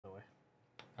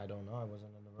I don't know. I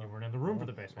wasn't in the room. You weren't in the room for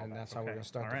the baseball And bats. that's how we're Okay. going to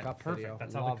start All the right, cup perfect. video.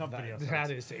 That's how the Love cup that. video That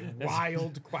starts. is a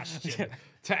wild question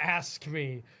to ask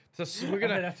me. We're gonna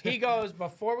gonna. have to- He goes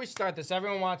before we start this.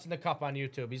 Everyone watching the cup on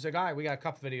YouTube. He's like, all right, we got a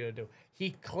cup video to do.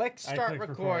 He clicks I start click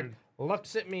record, record.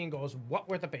 looks at me and goes, "What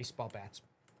were the baseball bats?"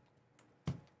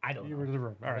 I don't You know. were in the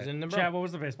room. All was right. in the room. Chad, what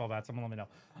was the baseball bat? Someone let me know.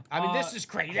 I mean, this is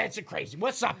crazy. That's a crazy.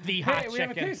 What's up, the hot Hey, we chicken?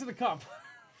 have a case of the cup.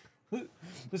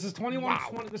 This is 21. Wow.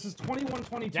 20, this is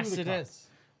 21-22. Yes, the it cup, is.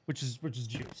 Which is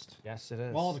juiced. Yes, it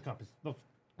is. Well, the cup is.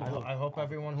 I hope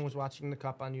everyone who was watching the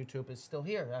cup on YouTube is still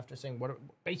here after saying, "What are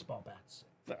baseball bats?"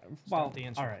 Well, the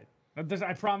intro. all right.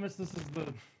 I promise this is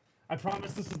the. I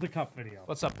promise this is the cup video.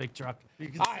 What's up, big truck? You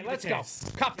can All see right, the let's go.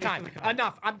 case. Cup Case time. of the cup.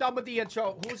 Enough. I'm done with the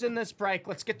intro. Who's in this break?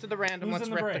 Let's get to the random. Who's Let's in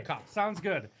the rip break? the cup. Sounds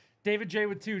good. David J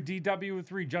with 2, DW with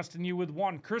 3, Justin U with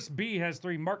 1, Chris B has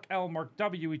 3, Mark L, Mark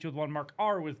W each with 1, Mark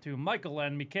R with 2, Michael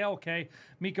N, Mikhail K,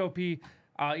 Miko P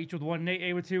each with 1, Nate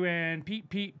A with 2, and Pete.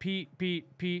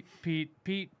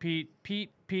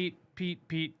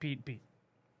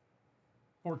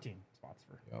 14 spots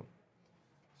for. Yep.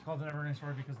 It's called the Neverending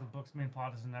Story because the book's main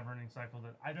plot is a never-ending cycle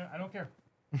that I don't care.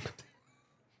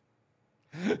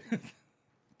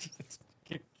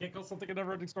 Can't call something a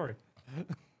never-ending story.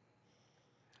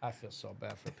 I feel so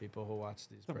bad for people who watch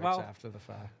these breaks Well, after the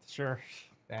fact. Sure.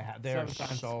 They're 7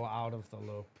 times. so out of the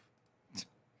loop.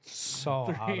 So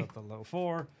out 3, of the loop.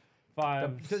 4,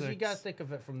 5, Because you 6, got to think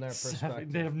of it from their 7.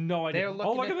 perspective. They have no idea. They're Oh,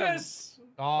 looking look at at them- this.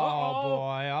 Oh Uh-oh.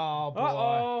 boy! Oh boy!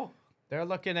 Uh-oh. They're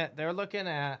looking at they're looking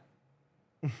at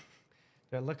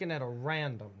a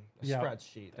random Yeah.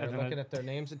 spreadsheet. They're And then looking at their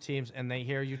names and teams, and they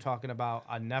hear you talking about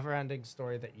a never-ending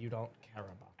story that you don't care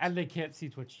about. And they can't see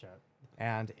Twitch chat.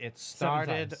 And it 7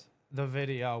 started times. the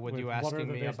video with you What are asking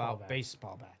the me baseball about bats?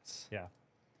 baseball bats. Yeah.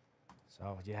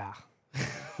 So yeah,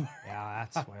 yeah,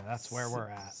 that's where we're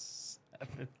at.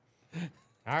 7.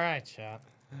 All right, chat.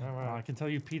 All I right. can tell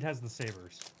you Pete has the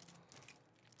Sabres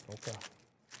Okay.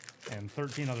 and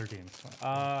 13 other teams.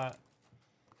 I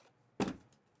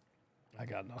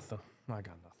got nothing.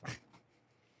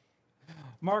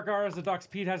 Mark R has the Ducks.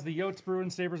 Pete has the Yotes,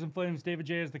 Bruins, Sabres, and Flames. David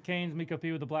J has the Canes. Miko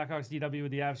P with the Blackhawks. DW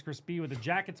with the Avs. Chris B with the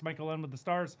Jackets. Michael N with the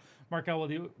Stars. Mark L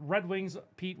with the Red Wings.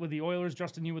 Pete with the Oilers.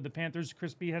 Justin U with the Panthers.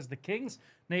 Chris B has the Kings.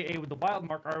 Nate A with the Wild.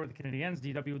 Mark R with the Canadiens.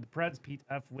 DW with the Preds. Pete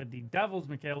F with the Devils.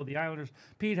 Mikhail with the Islanders.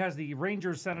 Pete has the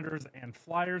Rangers, Senators, and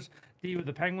Flyers. D with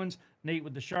the Penguins. Nate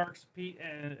with the Sharks. Pete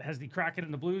has the Kraken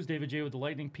and the Blues. David J with the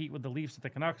Lightning. Pete with the Leafs and the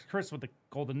Canucks. Chris with the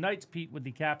Golden Knights. Pete with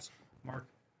the Caps. Mark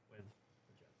with the Jets.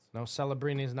 No,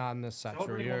 Celebrini's not in this section.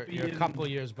 Celebrini You're won't be a in- couple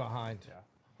years behind. Yeah.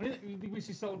 When do you think we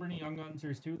see Celebrini Young Gun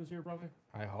Series 2 this year, probably?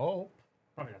 I hope.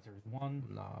 Probably not Series 1.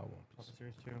 No, it won't be. Probably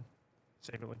Series 2.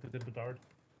 Save it like they did Bedard.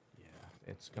 Yeah,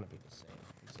 it's gonna be the same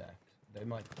exact. They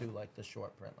might do like the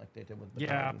short print, like they did with the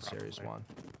Yeah, in Series probably.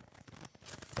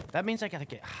 1. That means I gotta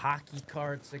get hockey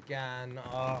cards again.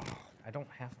 Oh, I don't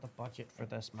have the budget for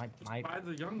this. My Buy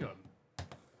the Young Gun.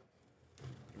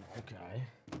 okay.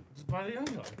 Just buy the Young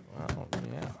Gun. Well,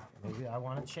 yeah. Maybe I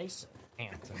want to chase it,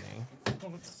 Anthony.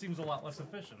 Well, it seems a lot less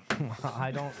efficient.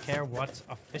 I don't care what's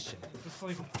efficient. Just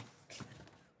like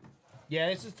Yeah,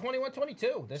 this is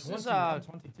 21-22. This is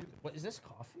 22. what is this?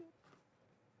 Caulfield?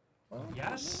 Well,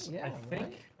 Yes, yeah, I right?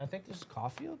 think. I think this is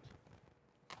Caulfield.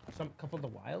 Some couple of the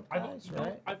wild I've, guys, you know,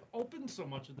 right? I've opened so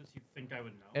much of this, you'd think I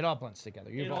would know. It all blends together.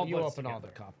 It You all you blends open all the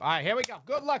together. cup. All right, here we go.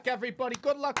 Good luck, everybody.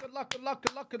 Good luck. Good luck. Good luck.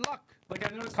 Good luck. Good luck.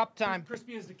 Like I noticed, Cup time.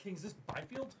 Crispy is the Kings. Is this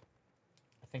Byfield?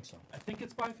 I think so. I think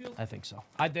it's Byfield. I think so.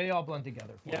 They all blend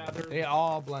together. For Yeah, me. They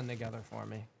all blend together for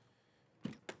me.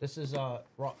 This is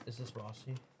is this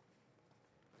Rossi?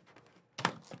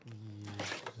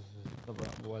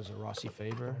 Was it Rossi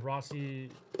Faber? Rossi,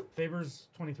 Faber's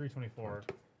 23-24.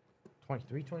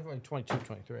 23, 24, 22,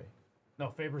 23. No,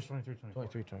 Faber's 23-24.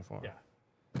 23, 24. Yeah,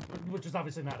 which is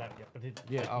obviously not out yet, but it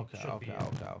Yeah, it okay, should okay, be.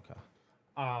 okay.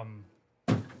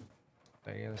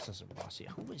 Yeah, this isn't Rossi.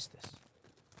 Who is this?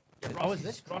 Yeah, Oh, is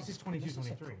this Rossi's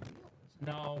 22-23?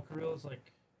 No, Carrillo's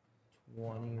like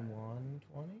 21,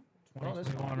 20? 20, No, this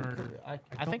 21 might be or... Carrillo. I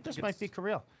don't think this think might be it's-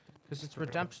 Carrillo. Because it's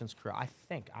Redemption's Carrillo. I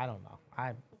think. I don't know.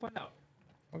 We'll find out.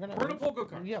 We're We're gonna pull go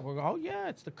cards. Yeah, oh yeah,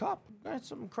 it's the cup. That's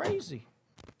something crazy.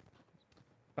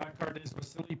 Back card is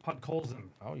Vasily Podkolzin.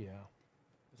 Oh yeah.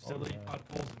 Vasily yeah.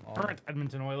 Podkolzin. Current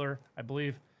Edmonton Oiler, I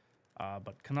believe.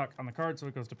 But Canuck on the card, so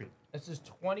it goes to Pete. This is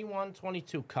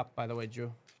 21-22 cup, by the way,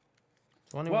 Drew.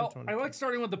 21, Well, 22. I like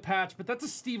starting with the patch, but that's a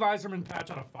Steve Yzerman patch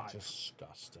out of 5.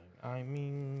 Disgusting. I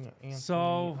mean, Anthony,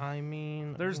 So,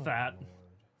 there's that.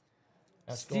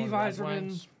 That's Steve going Red Yzerman.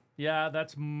 Wings. Yeah,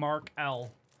 that's Mark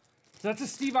L. So that's a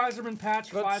Steve Yzerman patch,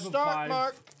 Good 5 start, of 5.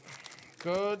 Mark.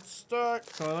 good start.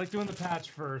 So I like doing the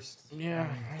patch first. Yeah,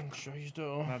 I'm sure you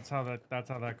do. That's how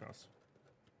that goes.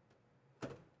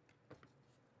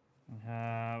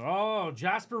 Oh,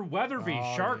 Jasper Weatherby.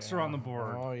 Oh, Sharks yeah. are on the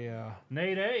board. Oh, yeah.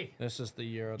 Nate A. This is the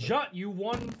year of the... Jut, you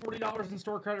won $40 in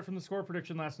store credit from the score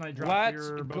prediction last night. Drop Let's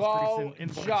your most go, recent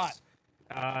invoice. Jut.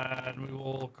 And we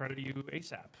will credit you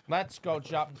ASAP. Let's go,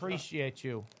 Jop. Appreciate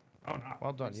you. Oh, no.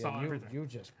 Well done. We Yeah, saw you everything.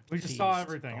 just We just saw teased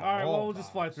everything. the All right, well, whole we'll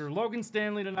just fly box. through. Logan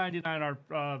Stanley to 99,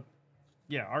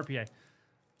 RPA.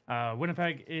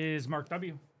 Winnipeg is Mark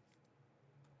W.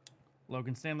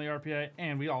 Logan Stanley, RPA.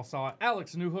 And we all saw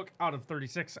Alex Newhook out of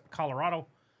 36, Colorado.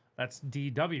 That's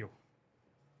DW.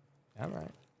 All right.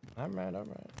 I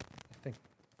think...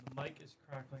 The mic is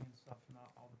crackling and stuff, not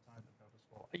all the time, but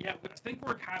noticeable. Yeah, I think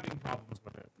we're having problems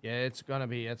with it. Yeah, it's gonna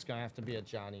have to be a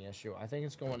Johnny issue. I think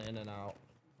it's going in and out.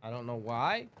 I don't know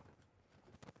why.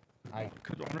 I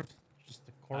wonder if just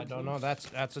the cord. I don't know.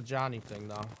 That's a Johnny thing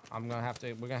though. We're gonna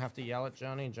have to yell at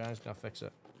Johnny, and Johnny's gonna fix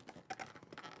it.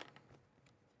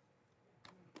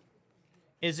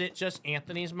 Is it just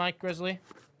Anthony's mic, Grizzly?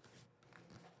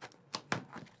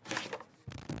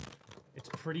 It's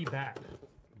pretty bad.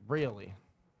 Really?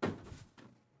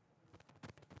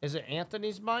 Is it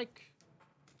Anthony's mic?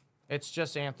 It's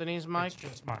just Anthony's mic? It's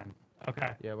just mine.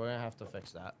 Okay. Yeah, we're gonna have to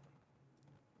fix that.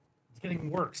 It's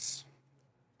getting worse.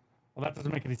 Well, that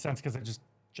doesn't make any sense because I just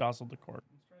jostled the cord.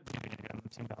 Let's try it again.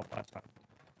 It seemed to help last time.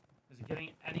 Is it getting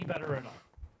any better at all?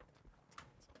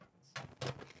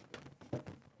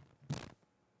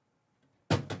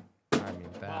 I mean,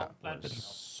 that that was didn't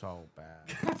help. so bad,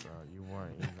 bro. You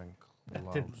weren't even That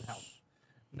close. didn't help.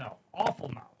 No. Awful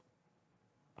now.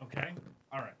 Okay?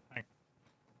 All right. Hang on.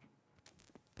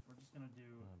 We're just going to do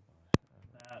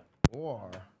that.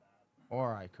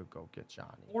 Or I could go get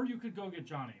Johnny. Or you could go get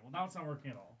Johnny. Well, now it's not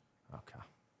working at all. Okay.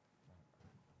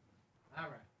 All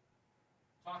right.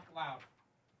 Talk loud.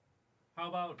 How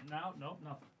about now? Nope,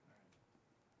 nothing.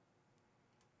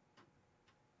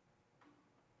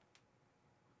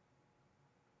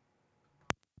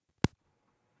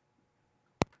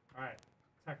 All right.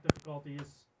 Tech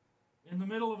difficulties. In the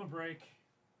middle of a break.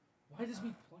 Why does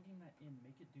me plugging that in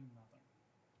make it do nothing?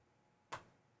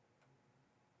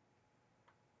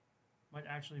 Might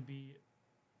actually be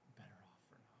better off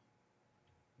for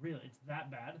now. Really, it's that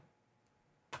bad?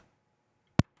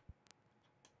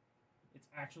 It's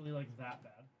actually like that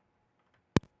bad.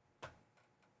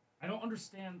 I don't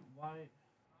understand why.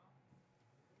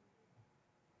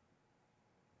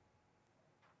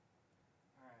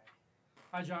 Alright.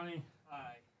 Hi, Johnny.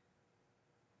 Hi.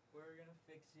 We're gonna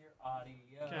fix your audio.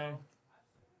 Okay.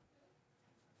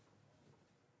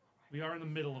 We are in the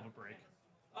middle of a break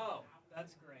Oh,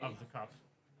 that's great. of the cup.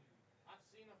 I've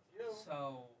seen a few.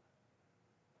 So,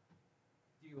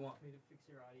 do you want me to fix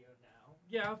your audio now?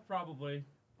 Yeah, probably.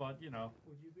 But, you know.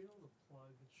 Would you be able to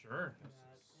plug Sure.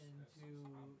 that into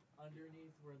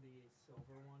underneath where the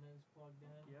silver one is plugged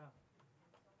in? Yeah.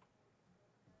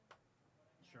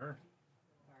 Sure.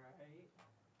 Alright.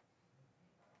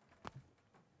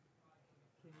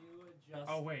 Can you adjust?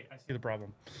 Oh, wait. I see the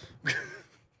problem.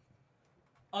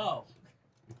 Oh.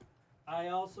 I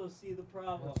also see the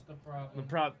problem. What's the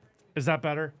problem? Is that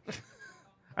better?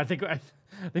 I think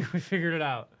we figured it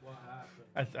out. What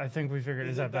happened? I think we figured.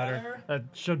 Is Is it that better? better? That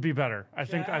should be better. I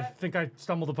Jack? think I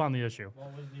stumbled upon the issue.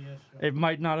 What was the issue? It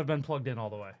might not have been plugged in all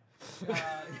the way.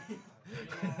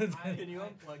 Can you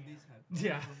unplug these headphones?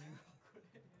 Yeah.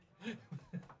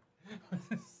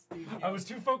 Steve, I was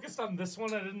too focused on this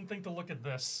one. I didn't think to look at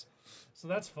this. So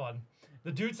that's fun.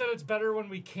 The dude said it's better when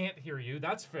we can't hear you.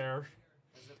 That's fair.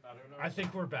 Is it better now? I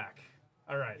think we're back.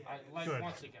 All right. Good.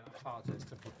 Once again, I apologize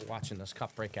to people watching this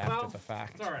cup break after Well, the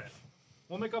fact. It's all right.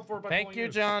 We'll make up for it by Thank pulling you,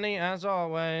 yours. Johnny, as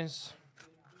always.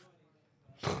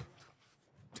 Thanks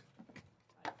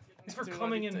for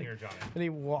coming in here, Johnny. And he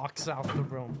walks out the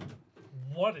room.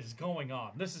 What is going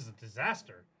on? This is a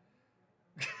disaster.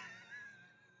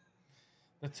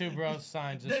 The two bros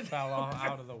sign just fell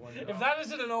out of the window. If that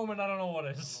isn't an omen, I don't know what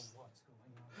is.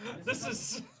 This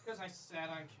is because I sat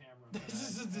on camera. this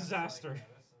is a disaster.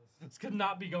 This could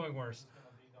not be going worse.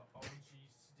 OG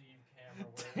Steve camera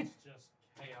where it's just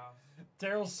chaos.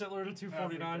 Daryl Sittler to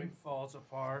 249. Everything falls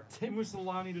apart. Tim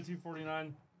Musolani to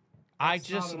 249. I That's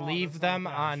not just an on, leave that's not a them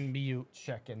dash. on mute,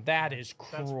 chicken. That is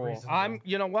That's cruel. reasonable.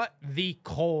 You know what? The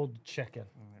cold chicken.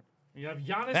 You have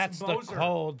Giannis That's the Moser.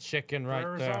 cold chicken right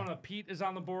Arizona. there. Pete is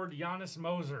on the board. Giannis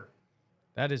Moser.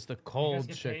 That is the You guys cold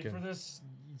get paid for chicken. this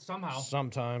somehow.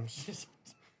 Sometimes.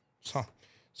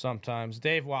 Sometimes.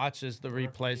 Dave watches the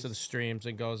replays of the streams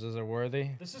and goes, is it worthy?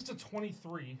 This is to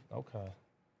 23. Okay.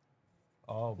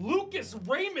 Oh, Lucas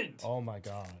Raymond. oh my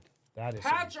God. That is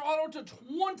Patch auto to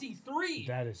 23.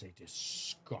 that is a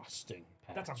disgusting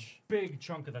patch. That's a big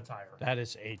chunk of the tire. That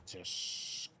is a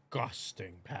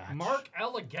disgusting patch. Mark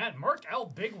L again. Mark L,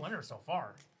 big winner so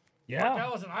far. Yeah. Mark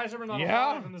L is an Eiserman on a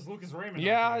Yeah. 5 and this Lucas Raymond.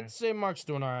 Yeah, RPA. I'd say Mark's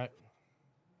doing all right.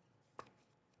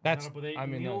 That's, Up with 8. I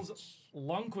mean, Niels that's-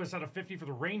 Lundqvist out of 50 for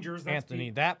the Rangers. That's Anthony,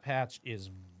 Pete. that patch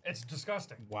is It's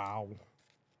disgusting. wow.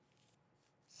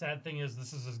 Sad thing is,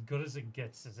 this is as good as it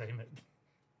gets, says Amit.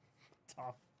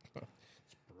 Tough.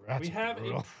 That's We have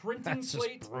brutal. a printing That's just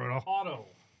plate brutal. auto.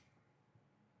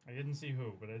 I didn't see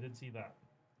who, but I did see that.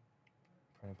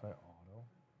 Printing plate auto.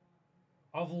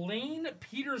 Of Lane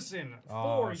Peterson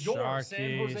Oh, for your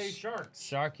San Jose Sharkies. Sharks.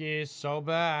 Sharkies, so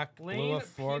back. Blew Lane a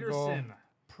 4-goal. Peterson,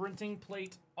 printing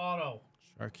plate auto.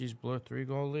 Sharkies blew a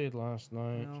 3-goal lead last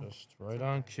night. No. Just right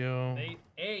on cue.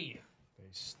 They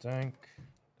stink.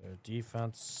 Their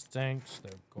defense stinks.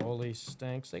 Their goalie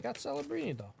stinks. They got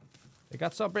Celebrini, though. They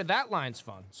got Celebrini. That line's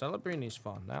fun. Celebrini's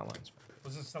fun. That line's fun.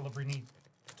 was this Celebrini,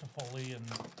 Toffoli,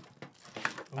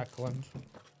 and Eklund.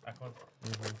 Eckler.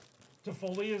 Mhm.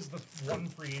 Toffoli is the one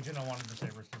free agent I wanted the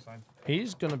Sabres to sign.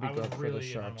 He's going to be I was good for the really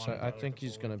Sharks. unwanted I by think the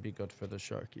he's goalie. going to be good for the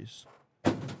Sharkies.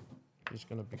 He's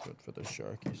going to be good for the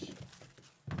Sharkies.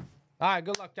 All right,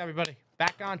 good luck to everybody.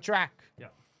 Back on track. Yeah.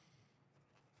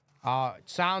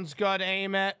 Sounds good,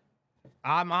 aim it.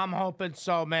 I'm hoping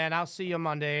so, man. I'll see you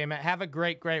Monday, aim it. Have a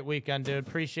great weekend, dude.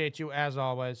 Appreciate you as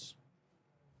always.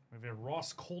 We have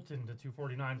Ross Colton to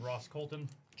 249. Ross Colton.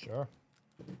 Sure.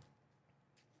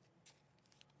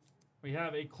 We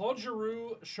have a Claude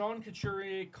Giroux, Sean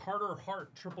Couturier, Carter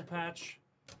Hart triple patch.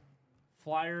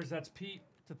 Flyers, that's Pete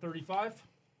to 35.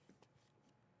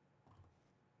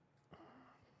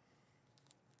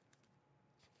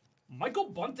 Michael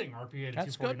Bunting, RPA to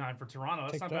That's 249 for Toronto.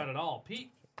 That's Take not that. bad at all.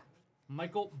 Pete,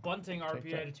 Michael Bunting,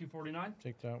 RPA that. to 249.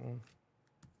 Take that one.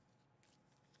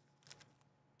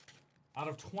 Out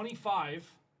of 25,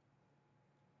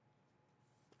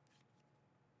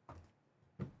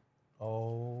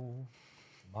 Oh,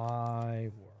 my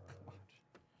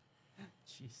word.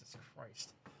 Jesus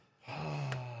Christ. My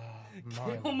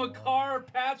Kale Lord. McCarr,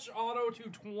 patch auto to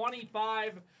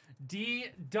 25,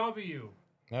 DW.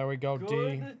 There we go, D.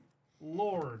 Good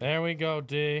Lord. There we go,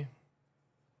 D.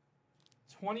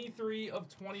 23 of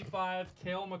 25,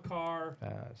 Kale McCarr.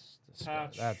 That's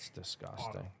Patch disgusting.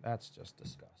 auto. That's just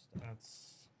disgusting.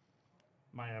 That's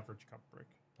my average cup break.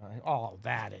 Oh,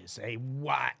 that is a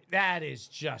what? That is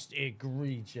just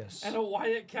egregious. And a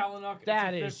Wyatt Kalynuk.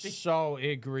 That to is 50. so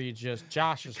egregious.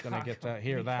 Josh is gonna get to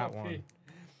hear that one.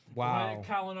 Wow. Wyatt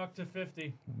Kalynuk to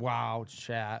 50. Wow,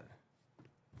 chat.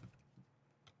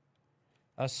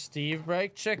 A Steve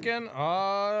break chicken?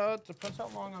 Depends how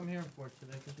long I'm here for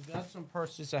today, because we got some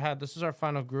purses ahead. This is our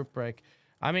final group break.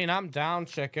 I mean, I'm down,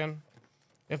 chicken.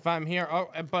 If I'm here,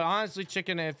 but honestly,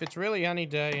 chicken, if it's really any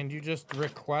day and you just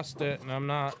request it and I'm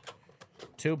not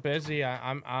too busy,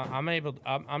 I'm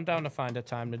down to find a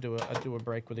time to do a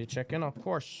break with you, chicken. Of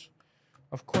course,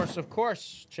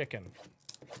 chicken.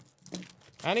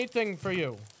 Anything for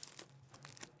you.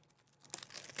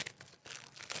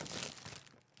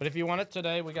 But if you want it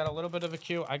today, we got a little bit of a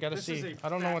queue. I gotta This is see. a I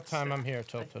don't know what fat time I'm set. here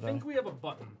till I today. think we have a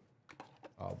button.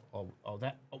 Whoa.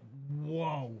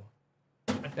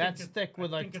 I think That's it's- thick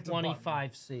with I like think it's a button.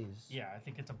 25 C's. Yeah, I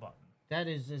think it's a button. That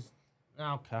is just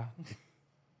okay.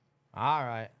 All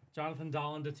right. Jonathan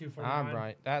Dolan to 249. All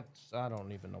right. That's I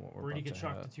don't even know what we're Brady about to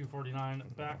Kachuk have. to 249.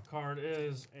 Back card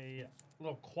is a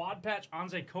little quad patch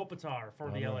Anze Kopitar for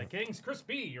the Oh, LA no. Kings. Chris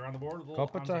B, you're on the board with a little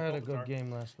Kopitar Anze had a Kopitar. good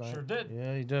game last night. Sure did.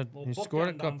 Yeah, he did. Little He scored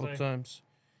a bookend, couple Anze. times.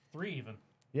 3 even.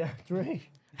 Yeah, 3.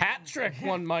 Hat trick,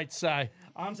 one might say.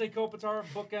 Anze Kopitar,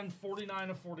 bookend 49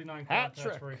 of 49. Hat Quad patch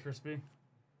trick. for Chris B.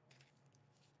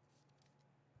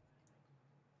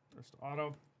 First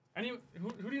auto.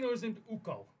 Who do you know is named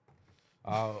Uko?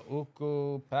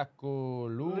 Uku, Paku,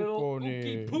 Little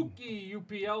Lukoni. Uki Pookie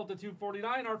UPL to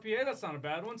 249 RPA. That's not a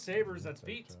bad one. Sabres, that's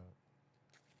Pete.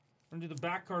 We're going to do the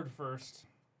back card first.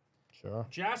 Sure.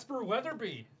 Jasper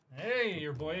Weatherby. Hey,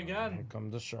 your boy Here again. come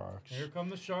the Sharks. Here come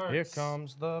the Sharks. Here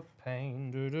comes the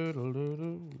pain.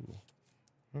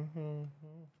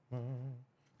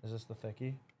 Is this the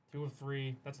thickie? 2 of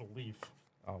 3. That's a leaf.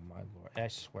 Oh my lord! I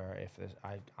swear, if this,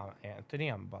 Anthony,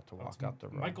 I'm about to walk out the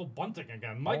room. Michael Bunting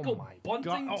again. Michael my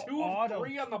Bunting, God. 2 of Auto.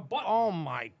 3 on the button. Oh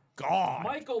my god!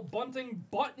 Michael Bunting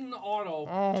button auto.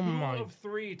 Oh 2 my of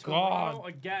 3. God. Toronto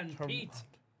again. Toronto. Pete.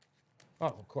 Oh,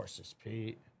 of course it's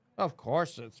Pete. Of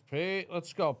course it's Pete.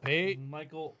 Let's go, Pete.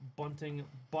 Michael Bunting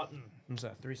button. What's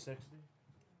that? 360.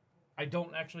 I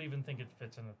don't actually even think it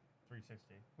fits in a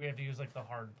 360. We have to use like the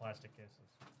hard plastic cases.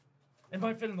 It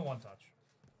might fit in the one touch.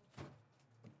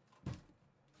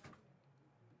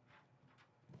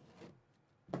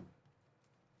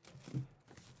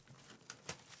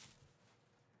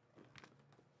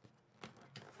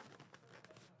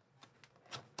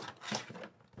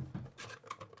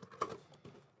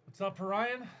 What's up,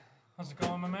 Ryan? How's it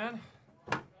going, my man?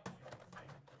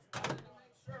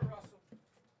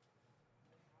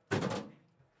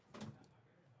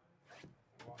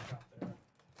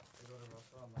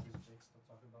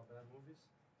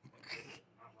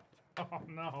 Oh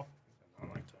no.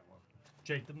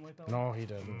 Jake didn't like that one? No, he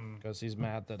didn't, because he's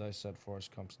mad that I said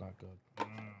Forrest Gump's not good.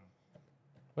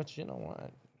 But you know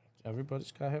what?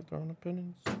 Everybody's got to have their own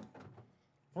opinions.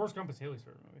 Forrest Gump is Haley's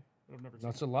favorite movie, but I've never seen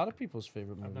That's a lot of people's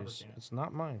favorite I've never movies. seen it. It's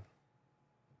not mine.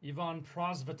 it. Ivan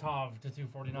Prosvetov to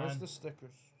 249. Where's the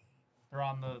stickers? They're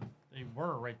on the. They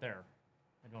were right there.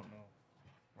 I don't know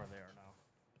where they are now.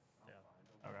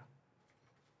 Yeah. Okay.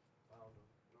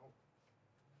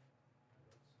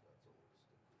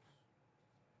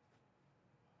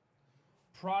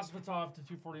 Prosvetov to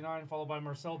 249, followed by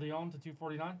Marcel Dion to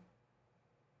 249. I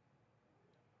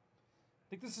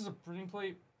think this is a printing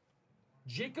plate.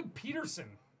 Jacob Peterson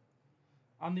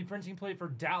on the printing plate for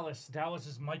Dallas. Dallas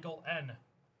is Michael N.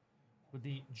 with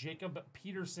the Jacob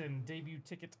Peterson debut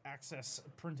ticket access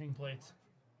printing plate.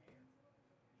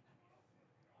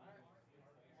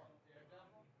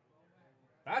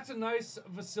 That's a nice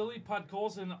Vasily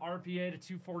Podkolzin RPA to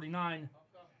 249.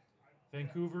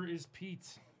 Vancouver is Pete.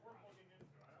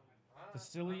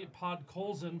 Vasily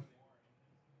Podkolzin.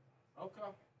 Okay.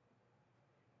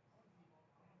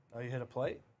 Oh, you hit a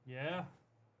plate? Yeah.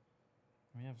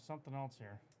 We have something else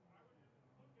here.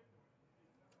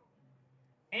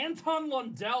 Anton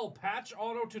Lundell, patch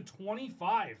auto to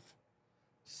 25.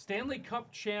 Stanley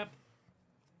Cup champ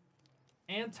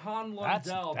Anton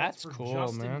Lundell. That's for cool,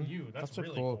 Justin man. Yu. That's a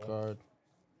really cool card.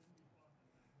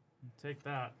 Take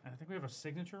that. I think we have a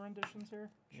signature renditions here.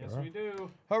 Yes, Sure. we do.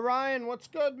 Ryan, what's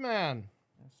good, man?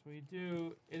 Yes, we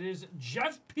do. It is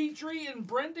Jeff Petrie and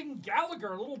Brendan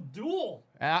Gallagher. A little duel.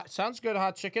 Sounds good,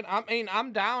 Hot Chicken.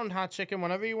 I'm down, Hot Chicken.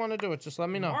 Whenever you want to do it, just let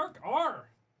me know. Mark R.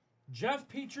 Jeff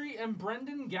Petrie and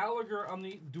Brendan Gallagher on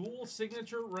the dual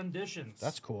signature renditions.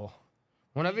 That's cool.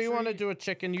 Whenever you want to Petrie- do a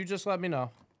chicken, you just let me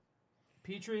know.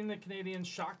 Petrie and the Canadians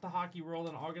shocked the hockey world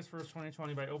on August 1st,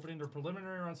 2020 by opening their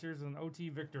preliminary round series with an OT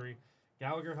victory.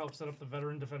 Gallagher helped set up the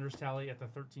veteran defenders tally at the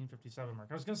 13:57 mark.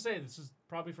 I was going to say, this is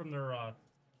probably from their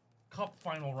cup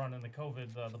final run in the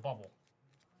COVID, the bubble.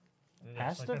 It is.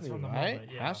 Has Like, to that's be, from the right?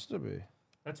 moment, yeah. Has to be.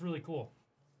 That's really cool.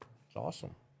 It's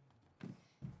awesome.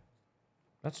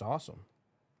 That's awesome.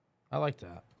 I like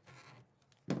that.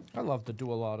 I love the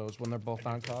dual autos when they're both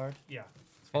on card. Yeah,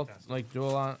 it's Both, fantastic. like,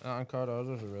 dual on card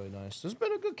autos are really nice. This has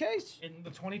been a good case. In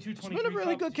the 22-23 It's been a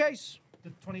really cup, good case. The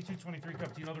 22-23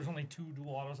 cup, do you know there's only 2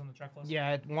 dual autos on the checklist?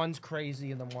 Yeah, one's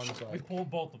crazy and then one's We like...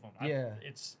 pulled both of them. Yeah.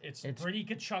 It's It's- Brady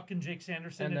Kachuk and Jake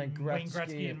Sanderson And then Wayne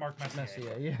Gretzky and Mark Messier.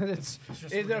 Messier. Yeah, it's just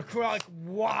they're like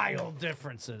wild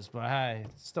differences, but hey,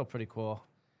 it's still pretty cool.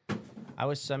 I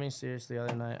was semi-serious the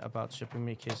other night about shipping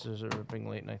me cases or ripping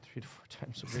late night 3 to 4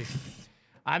 times a week.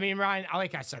 I mean, Ryan,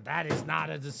 like I said, that is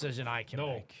not a decision I can No.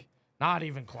 make. Not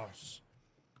even close.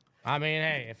 I mean,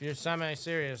 hey, if you're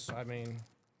semi-serious, I mean,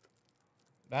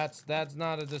 that's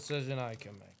not a decision I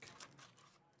can make.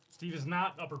 Steve is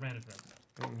not upper management.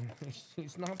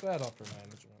 He's not that upper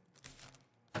management.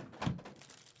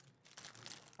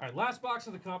 All right, last box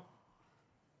of the cup.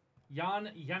 Jan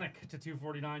Yannick to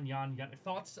 249. Jan Yannick.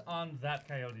 Thoughts on that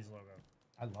Coyotes logo?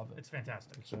 I love it. It's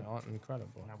fantastic. It's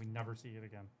incredible. Now we never see it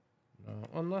again. No,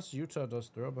 unless Utah does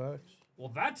throwbacks.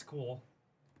 Well, that's cool.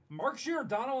 Mark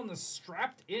Giordano on the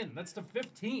strapped in. That's the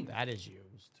 15. That is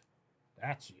used.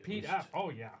 That's used. Pete F. Oh,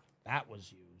 yeah. That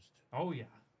was used. Oh, yeah.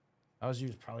 That was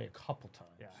used probably a couple times.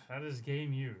 Yeah, that is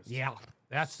game used. Yeah.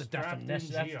 That's the Strapped in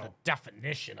definition. That's Geo. the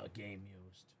definition of game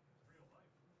used.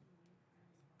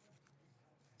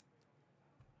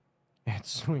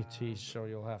 It's Sweet Tea's show.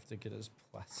 You'll have to get his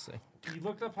blessing. We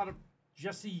looked up how to...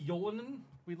 Jesse Yolanen.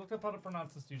 We looked up how to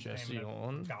pronounce this dude's Jesse name. and I've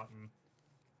Yolanen. forgotten.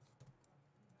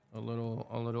 A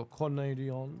little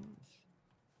Canadian.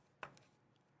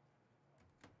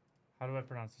 How do I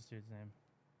pronounce this dude's name?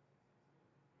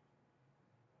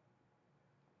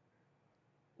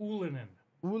 Ulinen.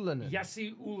 Ulinen.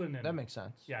 Jesse Ulinen. That makes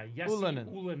sense. Yeah, Jesse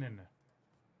Ulinen. Ulinen.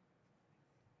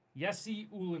 Jesse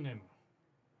Ulinen.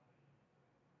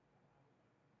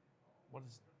 What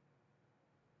is...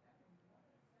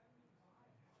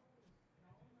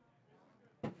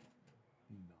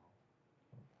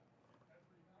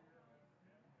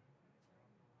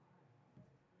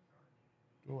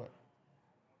 Do it.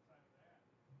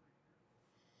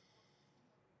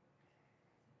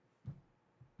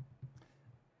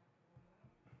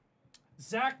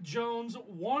 Zach Jones,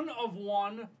 1 of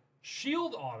 1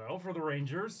 shield auto for the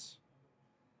Rangers.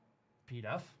 Pete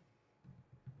F.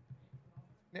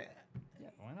 Yeah. Yeah,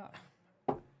 why not?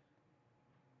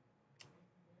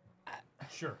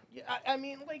 Sure. Yeah, I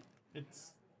mean, like,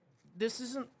 It's this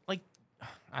isn't like.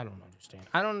 I don't understand.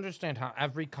 I don't understand how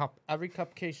every cup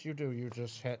case you do, you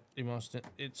just hit the most.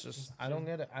 It's just I don't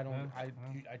get it. I don't. I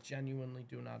genuinely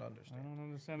do not I understand. don't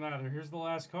understand that either. Here's the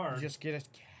last card. You just get a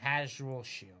casual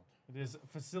shield. It is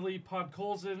Vasily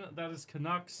Podkolzin. That is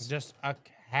Canucks. Just a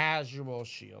casual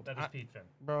shield. That is Pete Finn.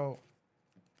 Bro,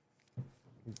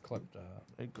 you clipped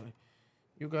that.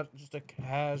 You got just a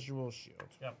casual shield.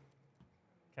 Yep.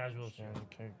 Casual shield.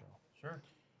 Okay, go. Sure.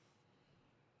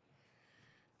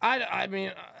 I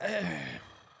mean,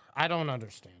 I don't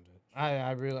understand it.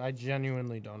 I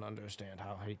genuinely don't understand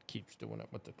how he keeps doing it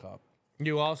with the cup.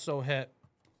 You also hit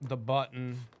the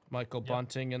button, Michael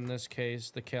Bunting in this case,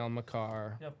 the Kale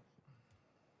McCarr. Yep.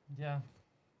 Yeah.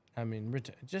 I mean,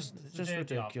 just day at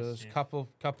the ridiculous. office,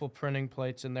 Couple printing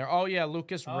plates in there. Oh yeah,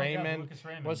 Lucas Raymond Lucas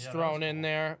Raymond. was Yeah, that thrown was in cool.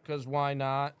 there because why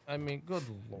not? I mean, good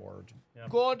lord, Yeah.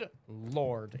 good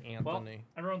lord, Well, Anthony.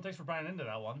 everyone, thanks for buying into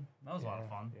that one. That was a lot of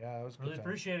fun. Yeah, it was Really good time.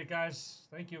 appreciate it, guys.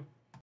 Thank you.